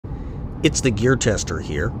It's the Gear Tester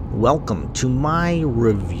here. Welcome to my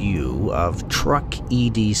review of truck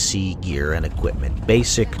EDC gear and equipment.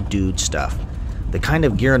 Basic dude stuff. The kind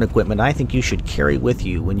of gear and equipment I think you should carry with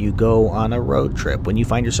you when you go on a road trip, when you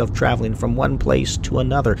find yourself traveling from one place to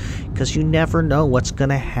another, because you never know what's going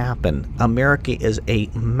to happen. America is a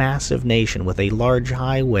massive nation with a large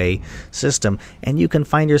highway system, and you can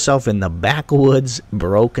find yourself in the backwoods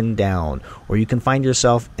broken down, or you can find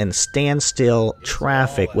yourself in standstill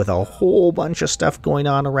traffic with a whole bunch of stuff going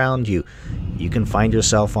on around you. You can find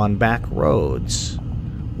yourself on back roads,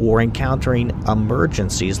 or encountering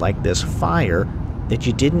emergencies like this fire that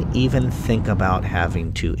you didn't even think about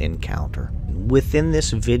having to encounter. Within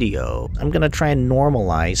this video, I'm going to try and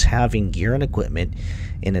normalize having gear and equipment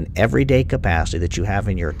in an everyday capacity that you have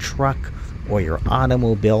in your truck or your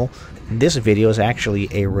automobile. This video is actually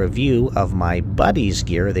a review of my buddy's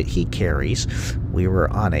gear that he carries. We were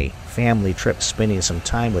on a family trip spending some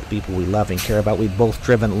time with people we love and care about. We've both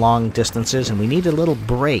driven long distances and we need a little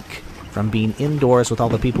break from being indoors with all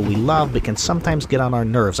the people we love but can sometimes get on our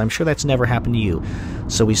nerves. I'm sure that's never happened to you.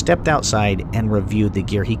 So we stepped outside and reviewed the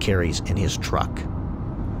gear he carries in his truck.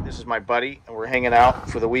 This is my buddy, and we're hanging out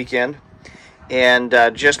for the weekend. And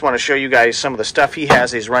just want to show you guys some of the stuff he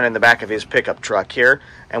has. He's running in the back of his pickup truck here.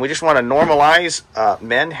 And we just want to normalize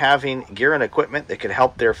men having gear and equipment that could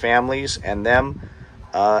help their families and them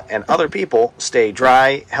and other people stay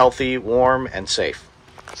dry, healthy, warm, and safe.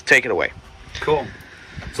 Let's take it away. Cool.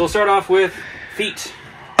 So we'll start off with feet.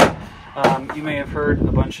 You may have heard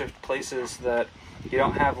a bunch of places that you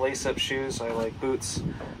don't have lace-up shoes. I like boots.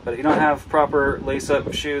 But if you don't have proper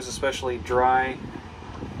lace-up shoes, especially dry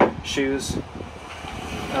shoes,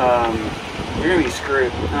 you're going to be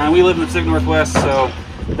screwed. We live in the Pacific Northwest, so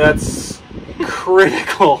that's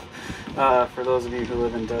critical for those of you who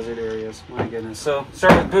live in desert areas. My goodness. So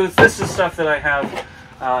start with boots. This is stuff that I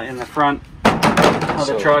have in the front of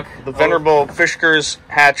the truck. The venerable Fischger's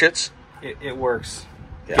hatchets. It works.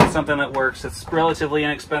 Yeah. It's something that works. It's relatively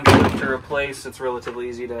inexpensive to replace. It's relatively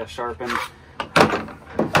easy to sharpen.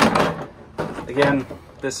 Again,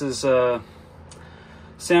 this is a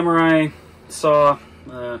samurai saw.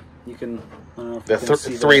 You can, I don't know if the you can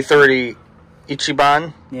see 330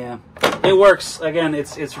 Ichiban. Yeah, it works. Again,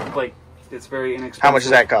 it's like it's very inexpensive. How much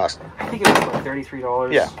does that cost? I think it was like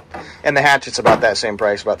 $33. Yeah, and the hatchet's about that same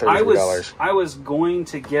price, about $33. I was going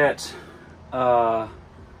to get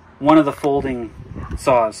one of the folding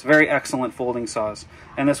saws, very excellent folding saws,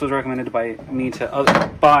 and this was recommended by me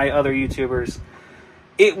to by other YouTubers.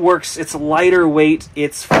 It works. It's lighter weight.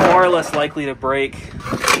 It's far less likely to break.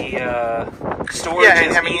 The storage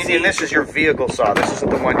is easy. And this is your vehicle saw. This isn't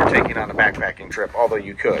the one you're taking on a backpacking trip, although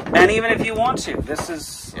you could. And even if you want to, this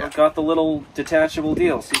is got the little detachable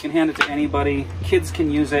deal, so you can hand it to anybody. Kids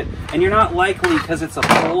can use it, and you're not likely, because it's a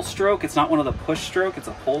pull stroke. It's not one of the push stroke. It's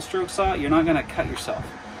a pull stroke saw. You're not going to cut yourself,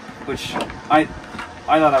 which I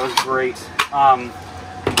thought that was great.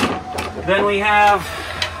 Then we have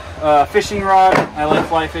fishing rod. I like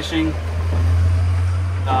fly fishing.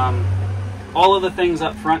 All of the things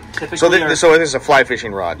up front typically so this is a fly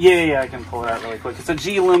fishing rod. Yeah, I can pull it out really quick. It's a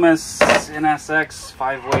G Loomis NSX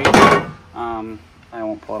 5-weight. I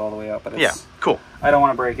won't pull it all the way out, but it's cool. I don't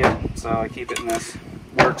want to break it, so I keep it in this.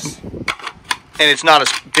 Works. And it's not a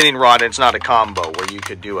spinning rod. It's not a combo where you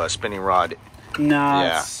could do a spinning rod.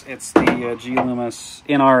 No, it's the G Loomis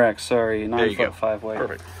NRX. Sorry, 9-foot 5-weight.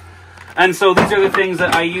 Perfect. And so these are the things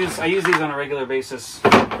that I use. I use these on a regular basis.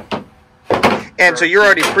 And so you're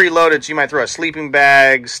already preloaded, so you might throw sleeping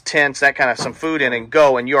bags, tents, that kind of some food in and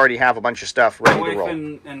go, and you already have a bunch of stuff ready to roll. My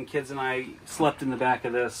wife and kids and I slept in the back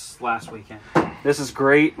of this last weekend. This is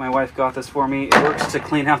great. My wife got this for me. It works to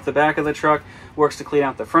clean out the back of the truck, works to clean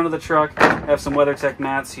out the front of the truck. I have some WeatherTech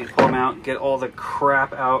mats. You pull them out, get all the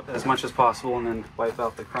crap out as much as possible, and then wipe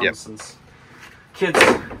out the crumbs since kids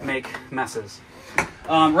make messes.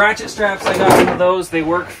 Ratchet straps, I got some of those. They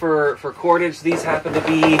work for cordage. These happen to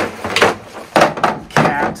be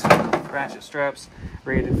Cat ratchet straps,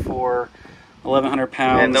 rated for 1,100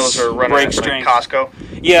 pounds. And those are running at Costco?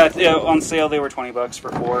 Yeah, on sale they were $20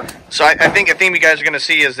 for 4. So I think a theme you guys are going to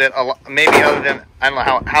see is that maybe other than, I don't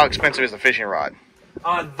know, how expensive is the fishing rod?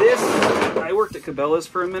 I worked at Cabela's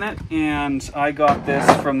for a minute, and I got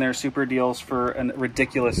this from their super deals for a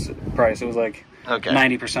ridiculous price. It was like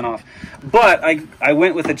 90% off. But I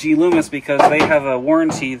went with a G Loomis because they have a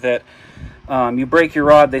warranty that you break your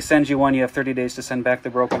rod, they send you one, you have 30 days to send back the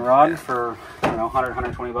broken rod for, I don't know, 100,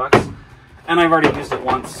 120 bucks. And I've already used it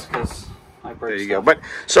once because I break There you stuff. go. But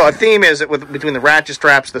so a theme is that between the ratchet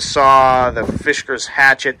straps, the saw, the Fischger's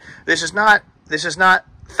hatchet, this is not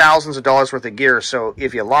thousands of dollars worth of gear. So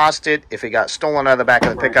if you lost it, if it got stolen out of the back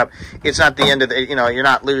of the pickup, it's not the end of the, you're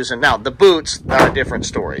not losing. Now, the boots are a different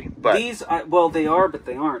story. But these, well, they are, but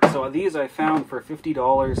they aren't. So these I found for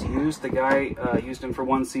 $50 used. The guy used them for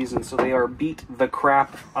 1 season, so they are beat the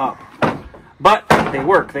crap up. But they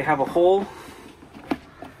work. They have a hole,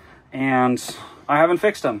 and I haven't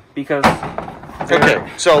fixed them because... Okay,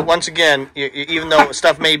 so once again, even though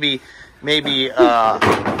stuff may be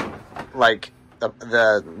like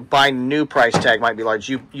the buying new price tag might be large,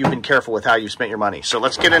 you've been careful with how you spent your money. So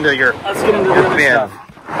let's get into your the other stuff.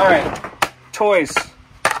 All right, toys,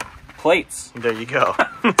 plates. There you go.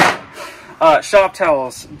 Shop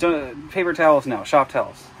towels, paper towels. No, shop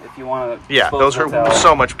towels. If you want to, yeah, those are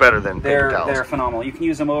so much better than paper towels. They're phenomenal. You can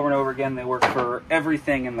use them over and over again. They work for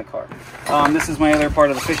everything in the car. This is my other part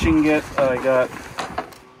of the fishing kit. I got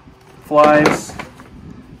flies.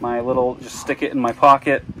 My little, just stick it in my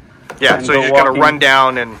pocket. Yeah, so you're just gonna run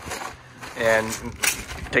down and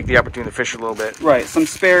take the opportunity to fish a little bit. Right. Some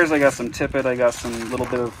spares. I got some tippet. I got some little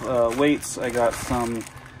bit of weights. I got some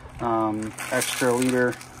extra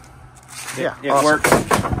leader. Yeah, it works.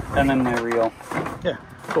 And then my reel. Yeah.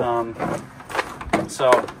 Cool.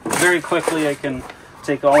 So very quickly I can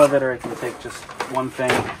take all of it, or I can take just one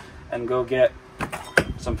thing and go get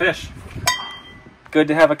some fish. Good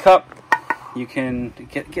to have a cup. You can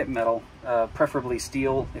get metal, preferably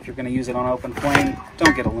steel if you're going to use it on open flame.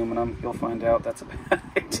 Don't get aluminum. You'll find out that's a bad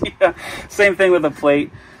idea. Same thing with a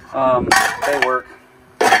plate. They work.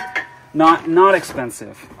 Not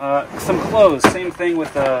expensive. Some clothes. Same thing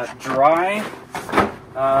with dry.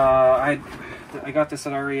 I got this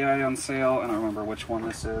at REI on sale. I don't remember which one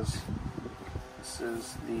this is. This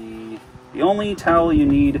is the only towel you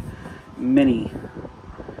need mini.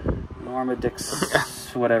 Norma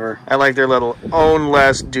Dix, whatever. I like their little own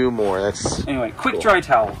less, do more. That's anyway. Quick dry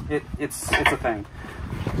towel. It's a thing.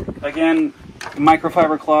 Again,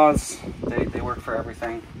 microfiber cloths. They work for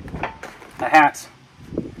everything. A hat.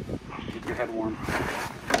 Keep your head warm.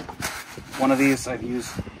 One of these I've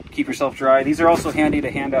used. Keep yourself dry. These are also handy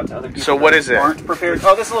to hand out to other people. So what is it? Aren't prepared.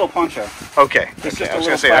 Oh, this is a little poncho. Okay. It's okay. just I was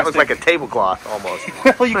going to say that was like a tablecloth almost.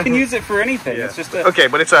 Well, you can use it for anything. Yeah. It's just a... Okay,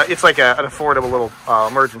 but it's like an affordable little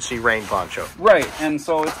emergency rain poncho. Right, and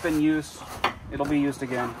so it's been used. It'll be used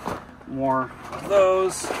again. More of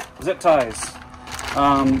those zip ties.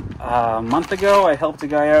 A month ago, I helped a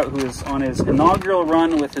guy out who was on his inaugural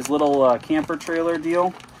run with his little camper trailer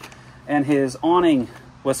deal, and his awning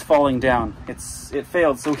was falling down. It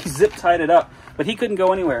failed, so he zip tied it up, but he couldn't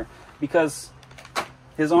go anywhere because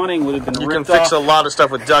his awning would have been ripped off. You can fix a lot of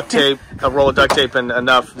stuff with duct tape, a roll of duct tape, and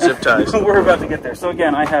enough zip ties. We're about to get there. So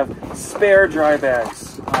again, I have spare dry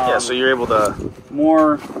bags. Yeah, so you're able to...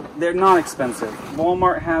 They're not expensive.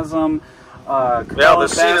 Walmart has them. Yeah, the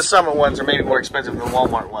Sea to Summit ones are maybe more expensive than the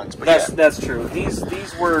Walmart ones. But that's true. These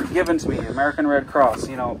were given to me, American Red Cross.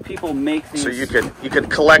 You know, people make these. So you could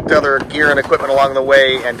collect other gear and equipment along the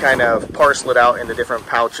way and kind of parcel it out into different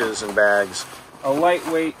pouches and bags. A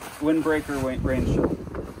lightweight windbreaker rain shield.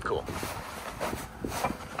 Cool.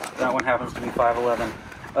 That one happens to be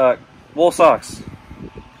 511. Wool socks.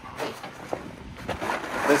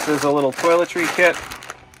 This is a little toiletry kit.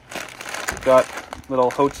 Got little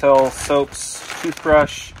hotel soaps,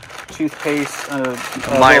 toothbrush, toothpaste,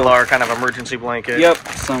 Mylar kind of emergency blanket. Yep,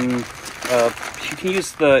 some. You can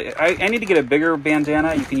use I need to get a bigger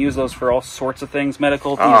bandana. You can use those for all sorts of things,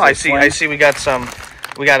 medical. Oh, I see. I see. We got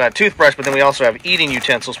a toothbrush, but then we also have eating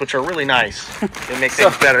utensils, which are really nice. They make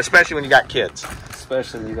things better, especially when you got kids.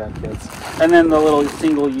 Especially when you got kids. And then the little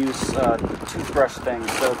single-use toothbrush thing.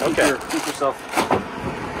 So keep yourself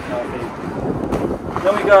healthy.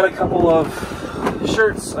 Then we got a couple of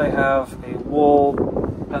shirts. I have a wool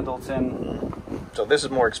Pendleton. So this is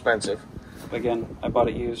more expensive. Again, I bought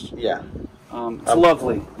it used. Yeah. It's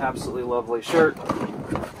lovely, absolutely lovely shirt.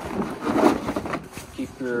 Keep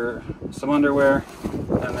some underwear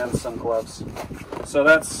and then some gloves. So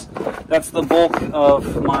that's the bulk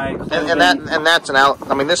of my clothing. And that's an out.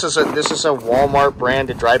 I mean, this is a Walmart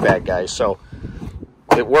branded dry bag, guys. So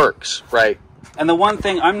it works, right? And the one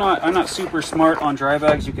thing, I'm not super smart on dry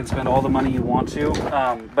bags. You can spend all the money you want to,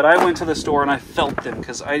 but I went to the store and I felt them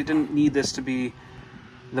because I didn't need this to be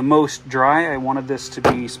the most dry. I wanted this to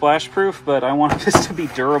be splash proof, but I wanted this to be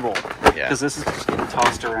durable because this is just getting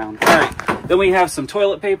tossed around. All right, then we have some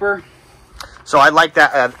toilet paper. So I like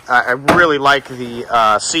that. I really like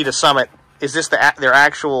the Sea to Summit. Is this their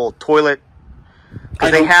actual toilet?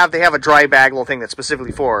 Because they have a dry bag little thing that's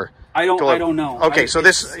specifically for. I don't know. Okay, so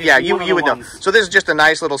this, you would know. So this is just a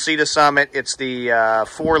nice little Sea to Summit. It's the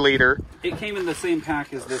 4-liter. It came in the same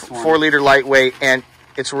pack as this one. 4-liter lightweight, and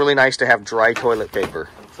it's really nice to have dry toilet paper.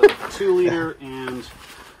 2 liter and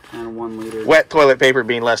 1 liter. Wet toilet paper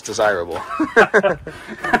being less desirable.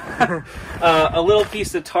 A little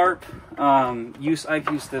piece of tarp. I've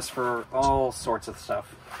used this for all sorts of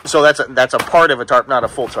stuff. So that's a part of a tarp, not a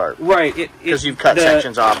full tarp. Right. Because you've cut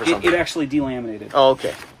sections off or something. It actually delaminated. Oh,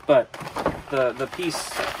 okay. But the piece,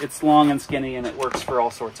 it's long and skinny, and it works for all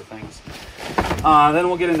sorts of things. Then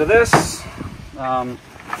we'll get into this.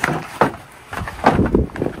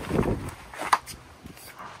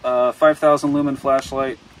 5,000 lumen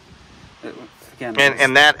flashlight. Again,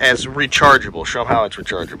 and that as rechargeable. Show them how it's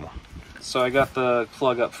rechargeable. So I got the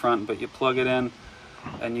plug up front, but you plug it in,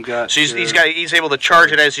 and you got. So he's able to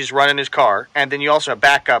charge it as he's running his car, and then you also have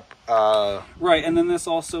backup. Right, and then this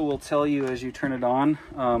also will tell you as you turn it on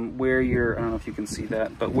where your, I don't know if you can see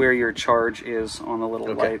that, but where your charge is on the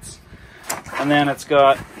little lights. And then it's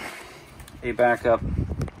got a backup.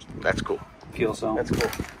 That's cool. Fuel cell. That's cool.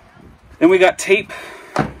 Then we got tape,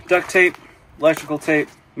 duct tape, electrical tape,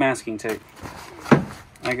 masking tape.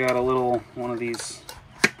 I got a little one of these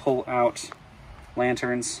pull-out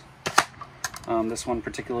lanterns. This one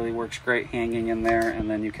particularly works great hanging in there, and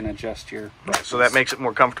then you can adjust your... Right, so that makes it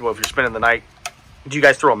more comfortable if you're spending the night. Do you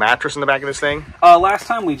guys throw a mattress in the back of this thing? Last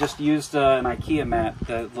time we just used an IKEA mat.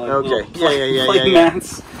 Okay.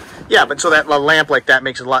 Mats. Yeah, but so that a lamp like that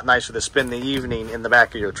makes it a lot nicer to spend the evening in the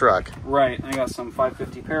back of your truck. Right. I got some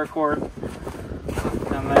 550 paracord.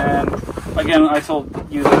 And then, again, I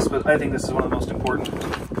told you this, but I think this is one of the most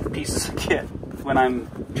important pieces of kit when I'm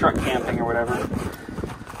truck camping or whatever.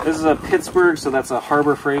 This is a Pittsburgh, so that's a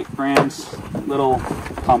Harbor Freight brand little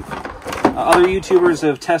pump. Other YouTubers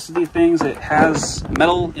have tested these things. It has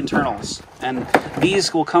metal internals, and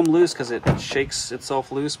these will come loose because it shakes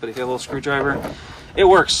itself loose, but if you have a little screwdriver, it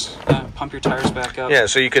works. Pump your tires back up. Yeah,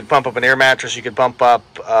 so you could pump up an air mattress, you could pump up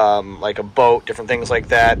like a boat, different things like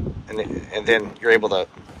that, and then you're able to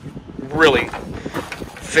really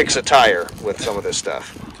fix a tire with some of this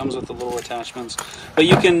stuff. Comes with the little attachments, but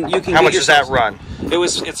you can. How much does that run?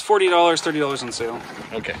 It's $40, $30 on sale.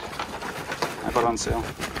 Okay. I bought it on sale.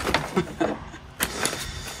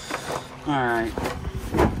 All right.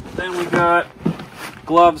 Then we got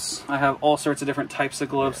gloves. I have all sorts of different types of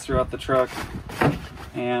gloves throughout the truck,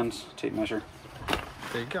 and tape measure.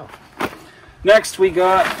 There you go. Next, we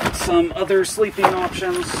got some other sleeping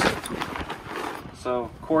options. So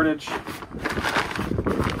cordage.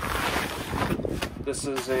 This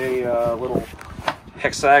is a little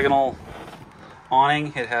hexagonal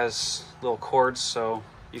awning. It has little cords, so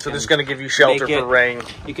this is going to give you shelter for rain.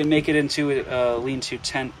 You can make it into a lean-to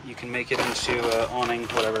tent. You can make it into an awning,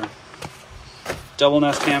 whatever. Double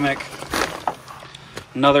nest hammock.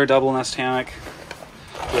 Another double nest hammock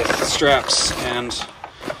with straps and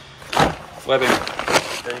webbing.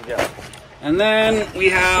 There you go. And then we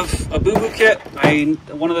have a boo-boo kit.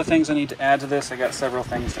 One of the things I need to add to this, I got several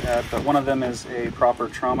things to add, but one of them is a proper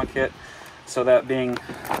trauma kit. So that being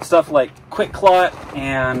stuff like quick clot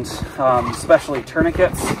and especially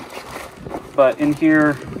tourniquets. But in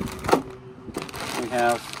here we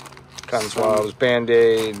have cotton swabs,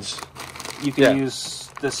 band-aids. You can use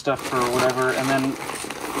this stuff for whatever, and then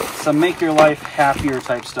some make your life happier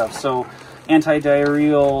type stuff. So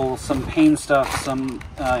anti-diarrheal, some pain stuff, some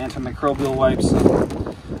antimicrobial wipes,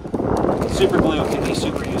 some super glue can be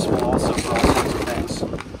super useful also for all sorts of things.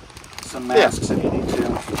 Some masks if you need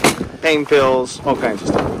to. Pain pills, all kinds of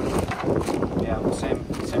stuff. Yeah, same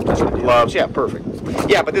type of deal. Gloves, yeah, perfect.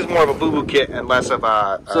 Yeah, but this is more of a boo-boo kit and less of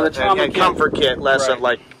a comfort kit, less of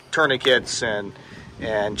like tourniquets and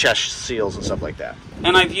chest seals and stuff like that.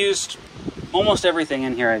 And I've used almost everything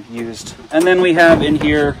in here. I've used, and then we have in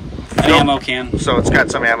here an ammo can. So it's got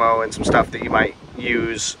some ammo and some stuff that you might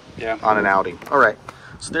use on an outing. All right,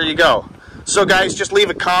 so there you go. So guys, just leave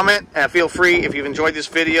a comment. Feel free if you've enjoyed this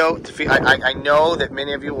video. I know that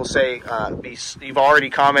many of you will say you've already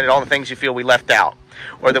commented all the things you feel we left out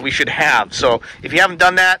or that we should have. So if you haven't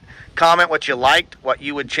done that, comment what you liked, what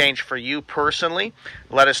you would change for you personally.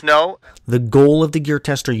 Let us know. The goal of the Gear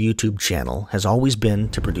Tester YouTube channel has always been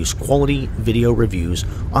to produce quality video reviews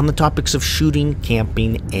on the topics of shooting,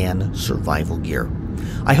 camping, and survival gear.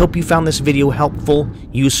 I hope you found this video helpful,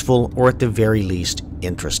 useful, or at the very least,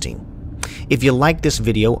 interesting. If you like this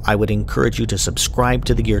video, I would encourage you to subscribe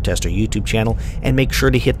to the Gear Tester YouTube channel and make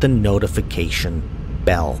sure to hit the notification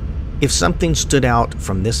bell. If something stood out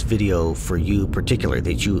from this video for you particularly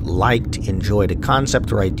that you liked, enjoyed, a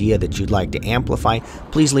concept or idea that you'd like to amplify,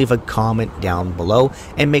 please leave a comment down below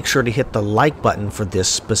and make sure to hit the like button for this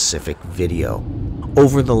specific video.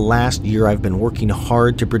 Over the last year, I've been working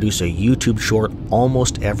hard to produce a YouTube short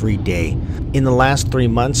almost every day. In the last 3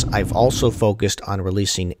 months, I've also focused on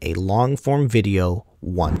releasing a long-form video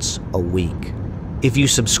once a week. If you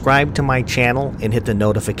subscribe to my channel and hit the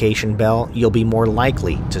notification bell, you'll be more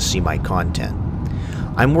likely to see my content.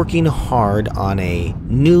 I'm working hard on a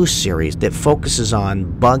new series that focuses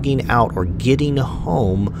on bugging out or getting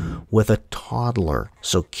home with a toddler.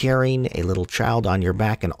 So carrying a little child on your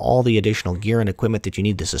back and all the additional gear and equipment that you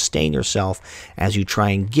need to sustain yourself as you try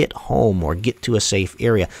and get home or get to a safe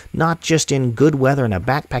area, not just in good weather in a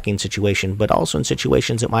backpacking situation, but also in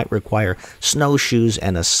situations that might require snowshoes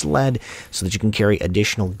and a sled so that you can carry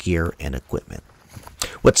additional gear and equipment.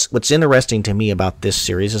 What's interesting to me about this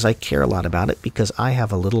series is I care a lot about it because I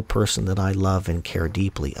have a little person that I love and care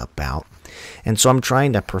deeply about. And so I'm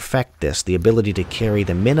trying to perfect this, the ability to carry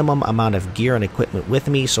the minimum amount of gear and equipment with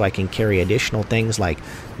me so I can carry additional things like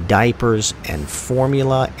diapers and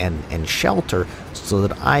formula and shelter so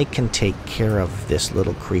that I can take care of this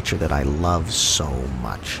little creature that I love so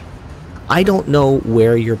much. I don't know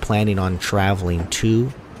where you're planning on traveling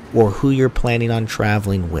to or who you're planning on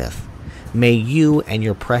traveling with. May you and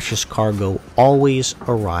your precious cargo always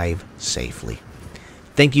arrive safely.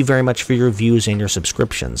 Thank you very much for your views and your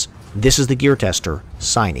subscriptions. This is the Gear Tester,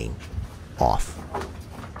 signing off.